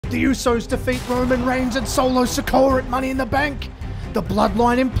The Usos defeat Roman Reigns and Solo Sikoa at Money in the Bank. The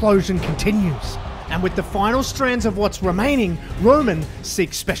Bloodline implosion continues. And with the final strands of what's remaining, Roman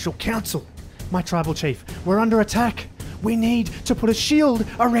seeks special counsel. My tribal chief, we're under attack. We need to put a shield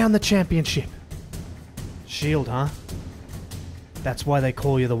around the championship. Shield, huh? That's why they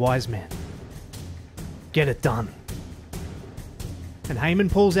call you the wise man. Get it done. And Heyman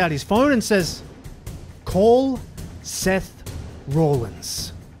pulls out his phone and says, "Call Seth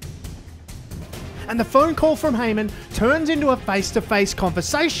Rollins." And the phone call from Heyman turns into a face-to-face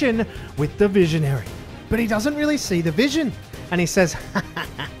conversation with the Visionary. But he doesn't really see the vision. And he says,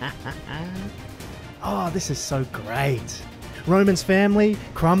 "Oh, this is so great. Roman's family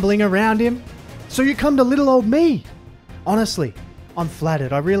crumbling around him. So you come to little old me. Honestly, I'm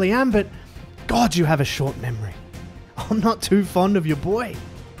flattered, I really am, but God, you have a short memory. I'm not too fond of your boy.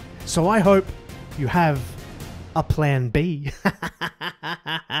 So I hope you have a plan B."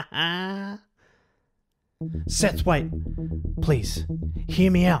 Seth, wait. Please,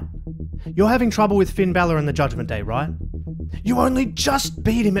 hear me out. You're having trouble with Finn Balor in the Judgment Day, right? You only just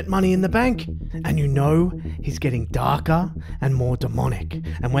beat him at Money in the Bank, and you know he's getting darker and more demonic.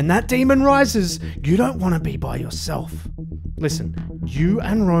 And when that demon rises, you don't want to be by yourself. Listen, you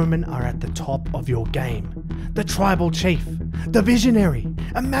and Roman are at the top of your game. The tribal chief, the visionary.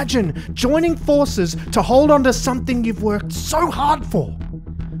 Imagine joining forces to hold on to something you've worked so hard for.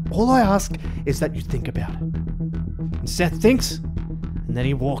 All I ask is that you think about it. And Seth thinks, and then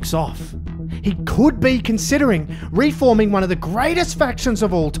he walks off. He could be considering reforming one of the greatest factions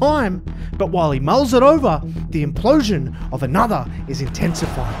of all time, but while he mulls it over, the implosion of another is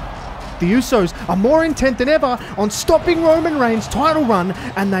intensifying. The Usos are more intent than ever on stopping Roman Reigns' title run,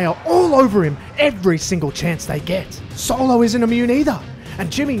 and they are all over him every single chance they get. Solo isn't immune either, and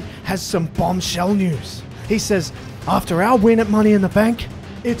Jimmy has some bombshell news. He says, after our win at Money in the Bank,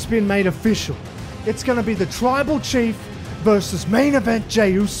 it's been made official. It's going to be the tribal chief versus main event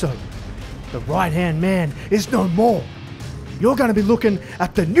Jey Uso. The right-hand man is no more. You're going to be looking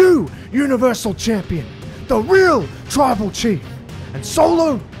at the new Universal Champion, the real tribal chief. And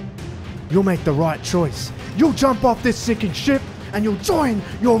Solo, you'll make the right choice. You'll jump off this sinking ship and you'll join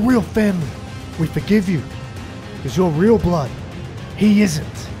your real family. We forgive you, because you're real blood. He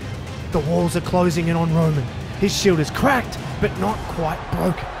isn't. The walls are closing in on Roman. His shield is cracked, but not quite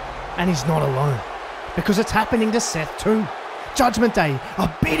broken. And he's not alone, because it's happening to Seth too. Judgment Day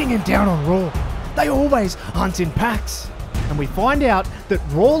are beating him down on Raw. They always hunt in packs. And we find out that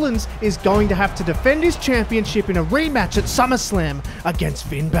Rollins is going to have to defend his championship in a rematch at SummerSlam against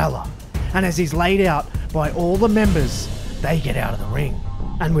Finn Balor. And as he's laid out by all the members, they get out of the ring.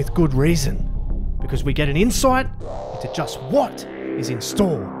 And with good reason, because we get an insight into just what is in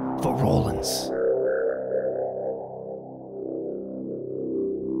store for Rollins.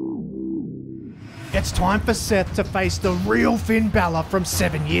 It's time for Seth to face the real Finn Balor from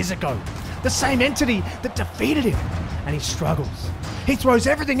 7 years ago. The same entity that defeated him. And he struggles. He throws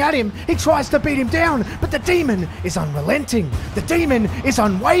everything at him. He tries to beat him down, but the demon is unrelenting. The demon is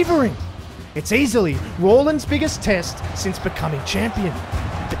unwavering. It's easily Rollins' biggest test since becoming champion.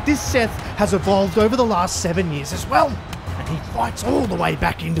 But this Seth has evolved over the last 7 years as well. And he fights all the way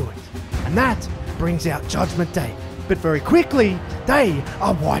back into it. And that brings out Judgment Day. But very quickly, they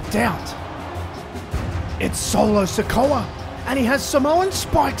are wiped out. It's Solo Sikoa, and he has Samoan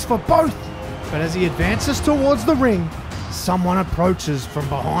spikes for both. But as he advances towards the ring, someone approaches from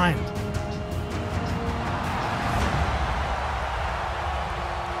behind.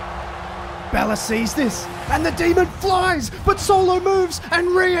 Balor sees this, and the demon flies, but Solo moves, and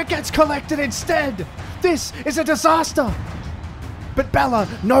Rhea gets collected instead. This is a disaster. But Balor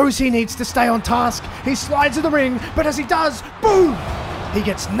knows he needs to stay on task. He slides in the ring, but as he does, boom! He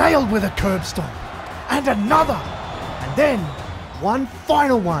gets nailed with a curb stomp. And another, and then one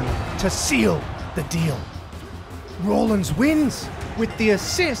final one to seal the deal. Rollins wins with the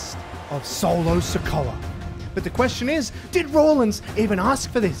assist of Solo Sikoa. But the question is, did Rollins even ask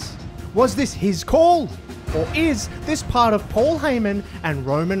for this? Was this his call? Or is this part of Paul Heyman and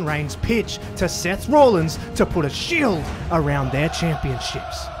Roman Reigns' pitch to Seth Rollins to put a shield around their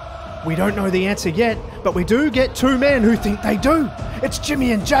championships? We don't know the answer yet, but we do get two men who think they do. It's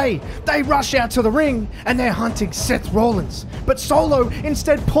Jimmy and Jay. They rush out to the ring and they're hunting Seth Rollins. But Solo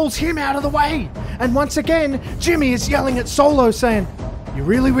instead pulls him out of the way. And once again, Jimmy is yelling at Solo saying, "You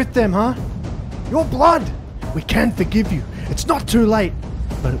really with them, huh? Your blood. We can forgive you. It's not too late,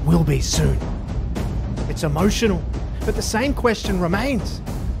 but it will be soon." It's emotional, but the same question remains.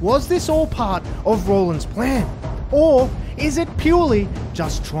 Was this all part of Rollins' plan? Or is it purely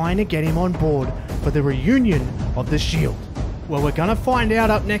just trying to get him on board for the reunion of the Shield? Well, we're gonna find out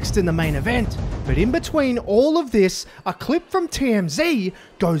up next in the main event, but in between all of this, a clip from TMZ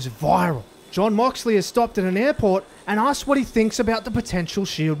goes viral. Jon Moxley is stopped at an airport and asked what he thinks about the potential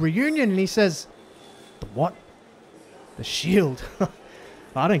Shield reunion, and he says, "The what? The Shield?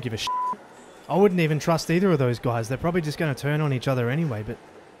 I don't give a shit. I wouldn't even trust either of those guys. They're probably just going to turn on each other anyway, but...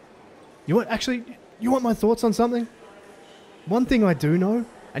 You want my thoughts on something? One thing I do know,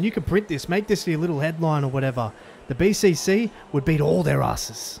 and you can print this, make this your little headline or whatever, the BCC would beat all their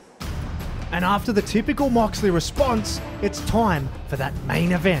asses. And after the typical Moxley response, it's time for that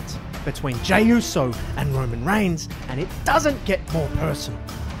main event between Jey Uso and Roman Reigns, and it doesn't get more personal.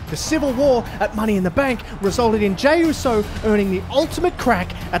 The Civil War at Money in the Bank resulted in Jey Uso earning the ultimate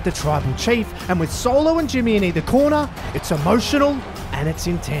crack at the Tribal Chief, and with Solo and Jimmy in either corner, it's emotional and it's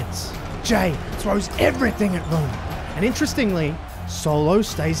intense. Jey throws everything at Roman, and interestingly, Solo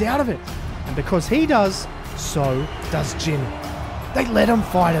stays out of it. And because he does, so does Jimmy. They let him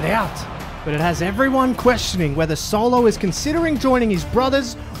fight it out. But it has everyone questioning whether Solo is considering joining his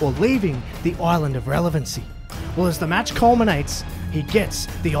brothers or leaving the Island of Relevancy. Well, as the match culminates, he gets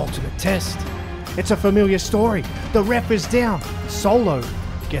the ultimate test. It's a familiar story. The ref is down. Solo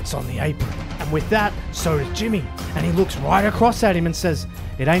gets on the apron. And with that, so does Jimmy. And he looks right across at him and says,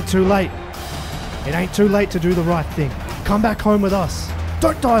 "It ain't too late. It ain't too late to do the right thing. Come back home with us.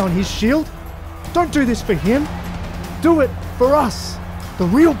 Don't die on his Shield. Don't do this for him. Do it for us, the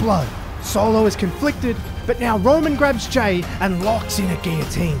real blood." Solo is conflicted, but now Roman grabs Jey and locks in a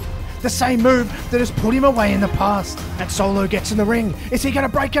guillotine. The same move that has put him away in the past. And Solo gets in the ring. Is he going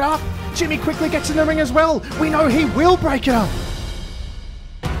to break it up? Jimmy quickly gets in the ring as well. We know he will break it up.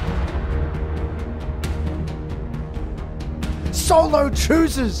 Solo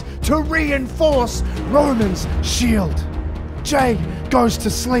chooses to reinforce Roman's Shield. Jey goes to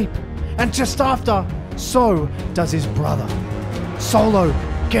sleep, and just after, so does his brother. Solo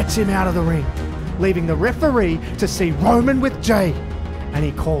gets him out of the ring, leaving the referee to see Roman with Jey, and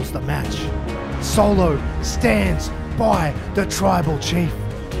he calls the match. Solo stands by the Tribal Chief,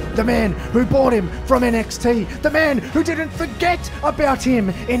 the man who bought him from NXT, the man who didn't forget about him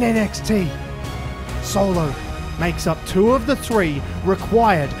in NXT. Solo makes up 2 of the 3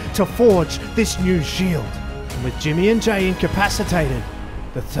 required to forge this new Shield. And with Jimmy and Jey incapacitated,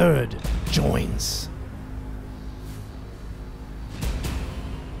 the 3rd joins.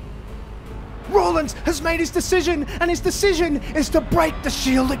 Rollins has made his decision, and his decision is to break the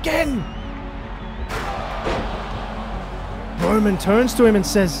Shield again. Roman turns to him and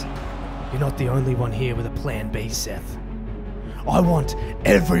says, "You're not the only one here with a plan B, Seth. I want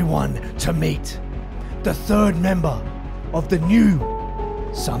everyone to meet the 3rd member of the new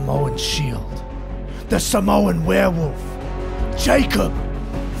Samoan Shield, the Samoan Werewolf, Jacob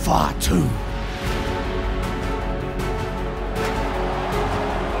Fatu."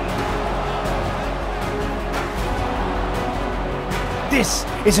 This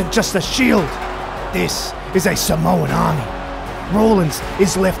isn't just a Shield. This is a Samoan army. Rollins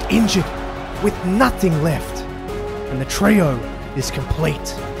is left injured, with nothing left. And the trio is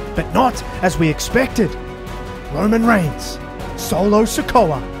complete. But not as we expected. Roman Reigns, Solo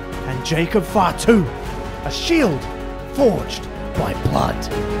Sikoa, and Jacob Fatu. A Shield forged by blood.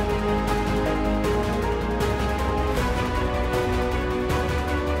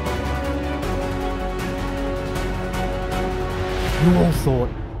 You all thought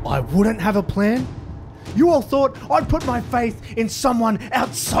I wouldn't have a plan? You all thought I'd put my faith in someone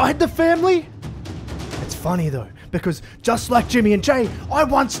outside the family? It's funny though, because just like Jimmy and Jey, I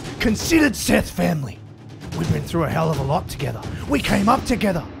once considered Seth family. We've been through a hell of a lot together. We came up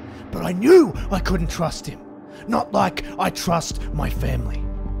together, but I knew I couldn't trust him. Not like I trust my family.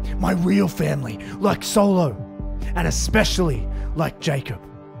 My real family, like Solo, and especially like Jacob.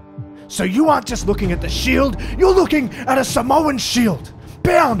 So you aren't just looking at the Shield, you're looking at a Samoan Shield,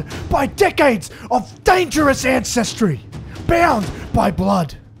 bound by decades of dangerous ancestry, bound by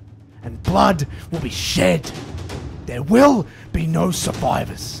blood. And blood will be shed. There will be no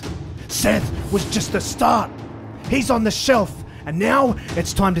survivors. Seth was just the start. He's on the shelf, and now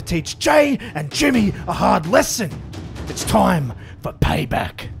it's time to teach Jey and Jimmy a hard lesson. It's time for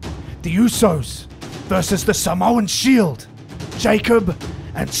payback. The Usos versus the Samoan Shield, Jacob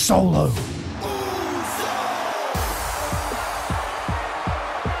and Solo.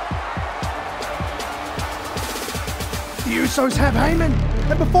 The Usos have Heyman,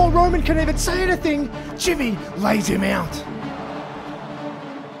 and before Roman can even say anything, Jimmy lays him out.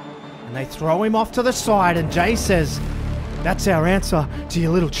 And they throw him off to the side, and Jey says, "That's our answer to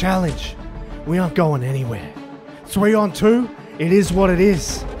your little challenge. We aren't going anywhere. 3 on 2, it is what it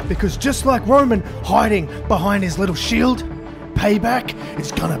is." Because just like Roman hiding behind his little shield, payback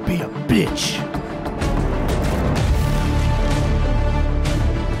is gonna be a bitch.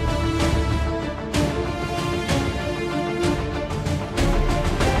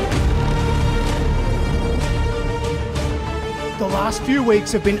 The last few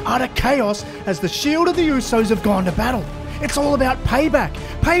weeks have been utter chaos as the Shield of the Usos have gone to battle. It's all about payback.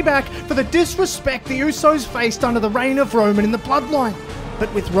 Payback for the disrespect the Usos faced under the reign of Roman in the Bloodline.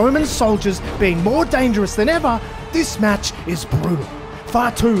 But with Roman's soldiers being more dangerous than ever, this match is brutal.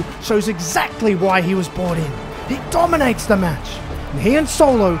 Fatu shows exactly why he was brought in. He dominates the match. And he and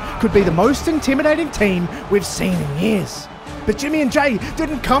Solo could be the most intimidating team we've seen in years. But Jimmy and Jay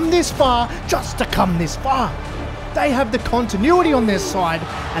didn't come this far just to come this far. They have the continuity on their side,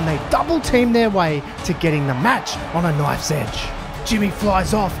 and they double team their way to getting the match on a knife's edge. Jimmy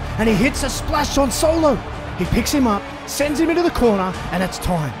flies off and he hits a splash on Solo. He picks him up, sends him into the corner, and it's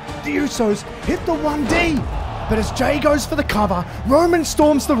time. The Usos hit the 1D. But as Jay goes for the cover, Roman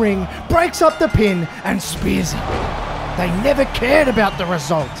storms the ring, breaks up the pin, and spears him. They never cared about the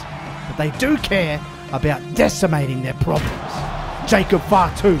result, but they do care about decimating their problems. Jacob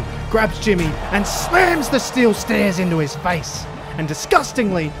Fatu grabs Jimmy and slams the steel stairs into his face, and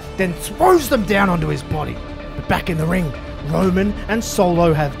disgustingly then throws them down onto his body. But back in the ring, Roman and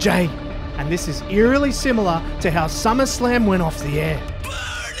Solo have Jay, and this is eerily similar to how SummerSlam went off the air.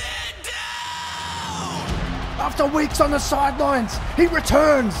 Burn it down! After weeks on the sidelines, he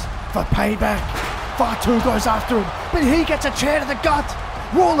returns for payback. Fatu goes after him, but he gets a chair to the gut.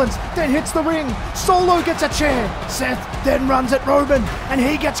 Rollins then hits the ring. Solo gets a chair. Seth then runs at Roman, and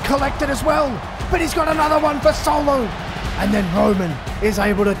he gets collected as well. But he's got another one for Solo. And then Roman is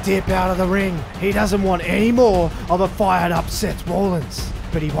able to dip out of the ring. He doesn't want any more of a fired up Seth Rollins,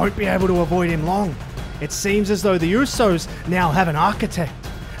 but he won't be able to avoid him long. It seems as though the Usos now have an architect,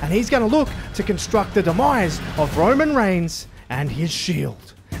 and he's going to look to construct the demise of Roman Reigns and his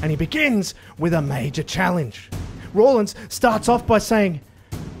Shield. And he begins with a major challenge. Rollins starts off by saying,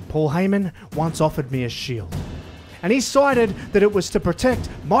 "Paul Heyman once offered me a shield, and he cited that it was to protect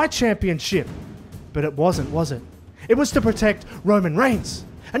my championship. But it wasn't, was it? It was to protect Roman Reigns.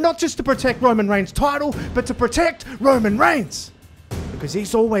 And not just to protect Roman Reigns' title, but to protect Roman Reigns. Because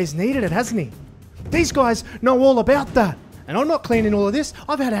he's always needed it, hasn't he? These guys know all about that. And I'm not cleaning all of this.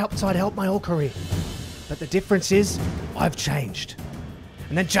 I've had outside help my whole career. But the difference is, I've changed."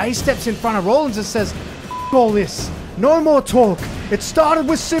 And then Jay steps in front of Rollins and says, "F all this. No more talk. It started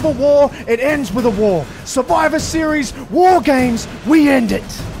with civil war, it ends with a war. Survivor Series, War Games, we end it."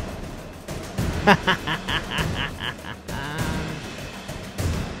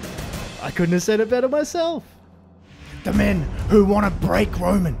 I couldn't have said it better myself. The men who want to break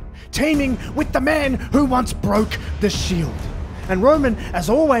Roman, teaming with the man who once broke the Shield. And Roman, as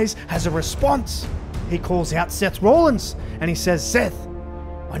always, has a response. He calls out Seth Rollins, and he says, "Seth,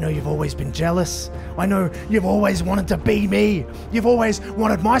 I know you've always been jealous. I know you've always wanted to be me. You've always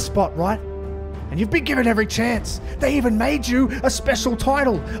wanted my spot, right? And you've been given every chance. They even made you a special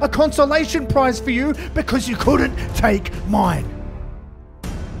title, a consolation prize for you because you couldn't take mine."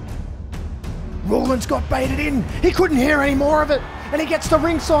 Rollins got baited in. He couldn't hear any more of it, and he gets to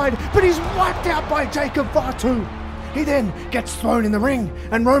ringside, but he's wiped out by Jacob Fatu. He then gets thrown in the ring,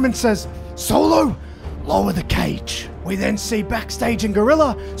 and Roman says, "Solo, lower the cage." We then see backstage in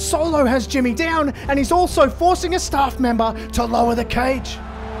Gorilla, Solo has Jimmy down, and he's also forcing a staff member to lower the cage.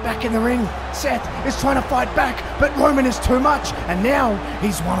 Back in the ring, Seth is trying to fight back, but Roman is too much, and now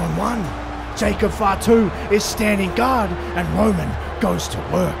he's one-on-one. Jacob Fatu is standing guard, and Roman goes to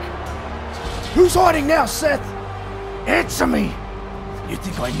work. "Who's hiding now, Seth? Answer me. You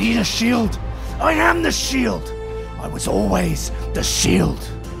think I need a shield? I am the Shield. I was always the Shield."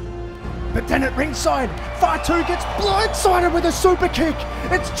 But then at ringside, Fatu gets blindsided with a super kick.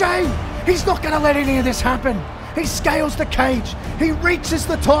 It's Jay. He's not going to let any of this happen. He scales the cage. He reaches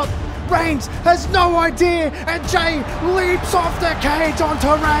the top. Reigns has no idea, and Jay leaps off the cage onto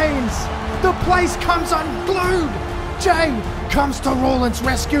Reigns. The place comes unglued. Jay comes to Rollins'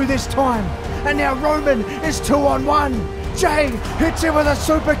 rescue this time, and now Roman is 2-on-1. Jay hits him with a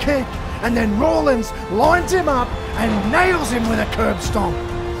super kick, and then Rollins lines him up and nails him with a curb stomp.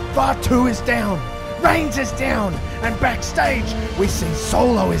 Fatu is down, Reigns is down, and backstage we see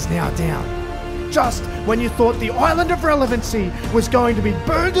Solo is now down. Just when you thought the island of relevancy was going to be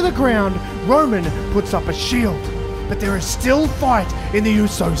burned to the ground, Roman puts up a shield. But there is still fight in the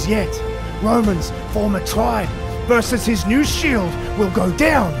Usos yet. Roman's former tribe versus his new Shield will go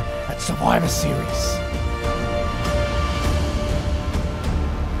down at Survivor Series.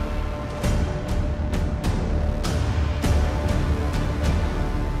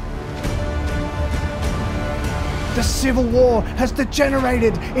 The The Civil War has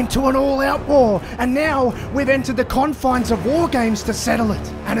degenerated into an all-out war, and now we've entered the confines of war games to settle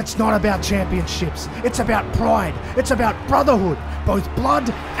it. And it's not about championships, it's about pride, it's about brotherhood, both blood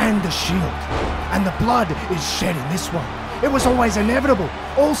and the Shield. And the blood is shed in this one. It was always inevitable.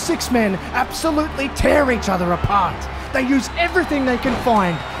 All 6 men absolutely tear each other apart. They use everything they can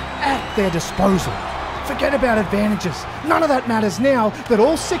find at their disposal. Forget about advantages. None of that matters now that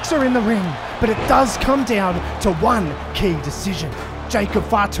all 6 are in the ring. But it does come down to one key decision. Jacob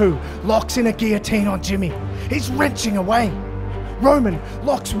Fatu locks in a guillotine on Jimmy. He's wrenching away. Roman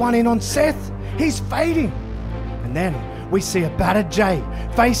locks one in on Seth. He's fading. And then we see a battered Jay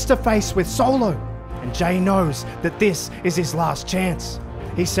face to face with Solo. And Jay knows that this is his last chance.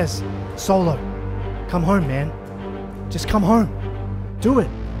 He says, "Solo, come home, man. Just come home. Do it.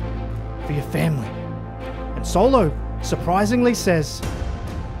 For your family." And Solo surprisingly says,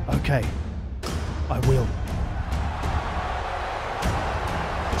 "Okay, I will."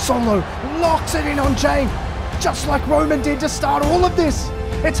 Solo locks it in on Jay, just like Roman did to start all of this.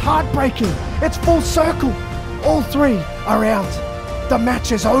 It's heartbreaking. It's full circle. All 3 are out. The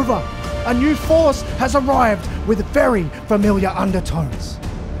match is over. A new force has arrived with very familiar undertones.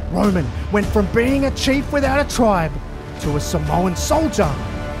 Roman went from being a chief without a tribe to a Samoan soldier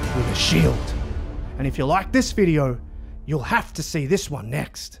with a shield. And if you like this video, you'll have to see this one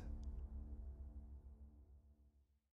next.